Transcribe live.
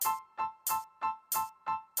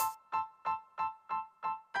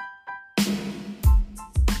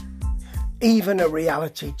even a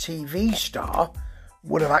reality TV star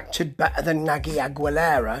would have acted better than Nagi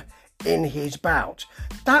Aguilera in his bout.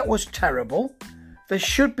 That was terrible. There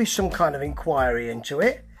should be some kind of inquiry into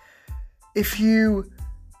it. If you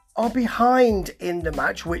are behind in the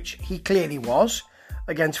match, which he clearly was,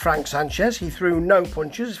 against Frank Sanchez, he threw no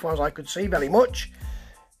punches as far as I could see, very much.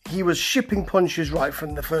 He was shipping punches right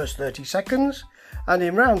from the first 30 seconds. And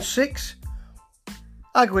in round 6,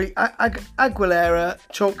 Aguilera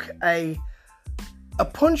took a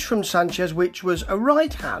punch from Sanchez, which was a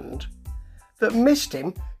right hand that missed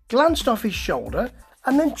him, glanced off his shoulder,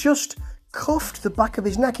 and then just cuffed the back of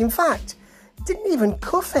his neck. In fact, it didn't even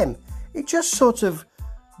cuff him. It just sort of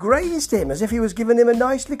grazed him as if he was giving him a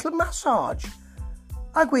nice little massage.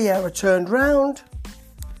 Aguilera turned round,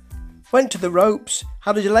 went to the ropes,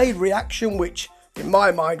 had a delayed reaction, which in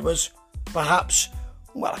my mind was perhaps,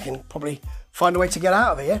 well, I can probably find a way to get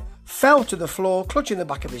out of here, fell to the floor, clutching the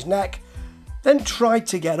back of his neck, then tried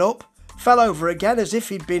to get up, fell over again as if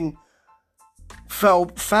he'd been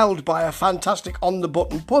felled by a fantastic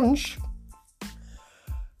on-the-button punch.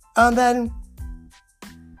 And then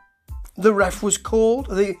the ref was called,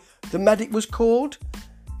 the medic was called.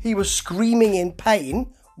 He was screaming in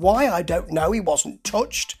pain. Why, I don't know. He wasn't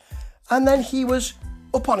touched. And then he was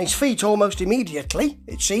up on his feet almost immediately,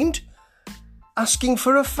 it seemed, asking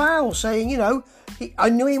for a foul, saying, I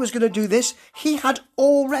knew he was going to do this. He had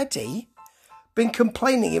already been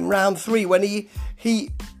complaining in round 3 when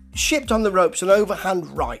he shipped on the ropes an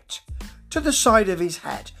overhand right to the side of his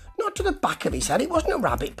head. Not to the back of his head. It wasn't a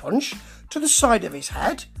rabbit punch. To the side of his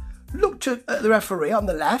head. Looked at the referee on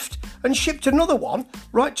the left and shipped another one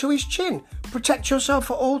right to his chin. Protect yourself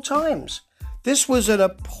at all times. This was an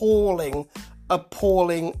appalling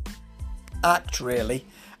act, really.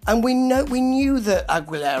 And we knew that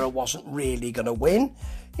Aguilera wasn't really going to win.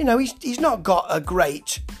 He's not got a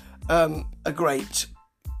great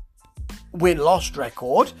win-loss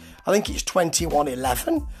record. I think it's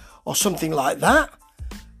 21-11 or something like that.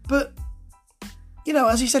 But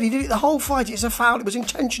as he said, he did it the whole fight. It's a foul. It was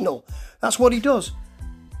intentional. That's what he does.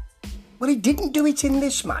 Well, he didn't do it in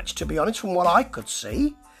this match, to be honest, from what I could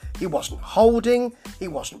see. He wasn't holding. He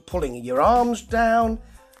wasn't pulling your arms down.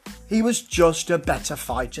 He was just a better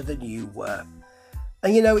fighter than you were.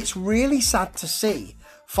 And, it's really sad to see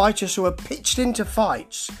fighters who are pitched into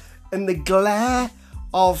fights in the glare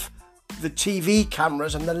of the TV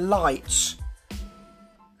cameras and the lights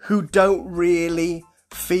who don't really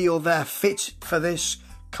feel they're fit for this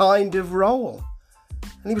kind of role.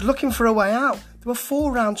 And he was looking for a way out. There were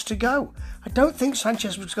 4 rounds to go. I don't think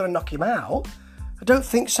Sanchez was going to knock him out. I don't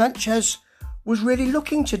think Sanchez was really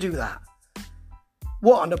looking to do that.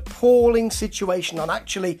 What an appalling situation on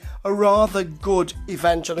actually a rather good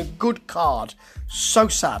event and a good card. So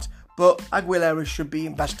sad. But Aguilera should be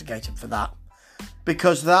investigated for that,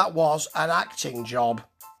 because that was an acting job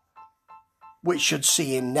which should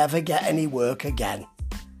see him never get any work again.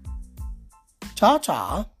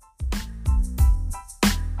 Ta-ta.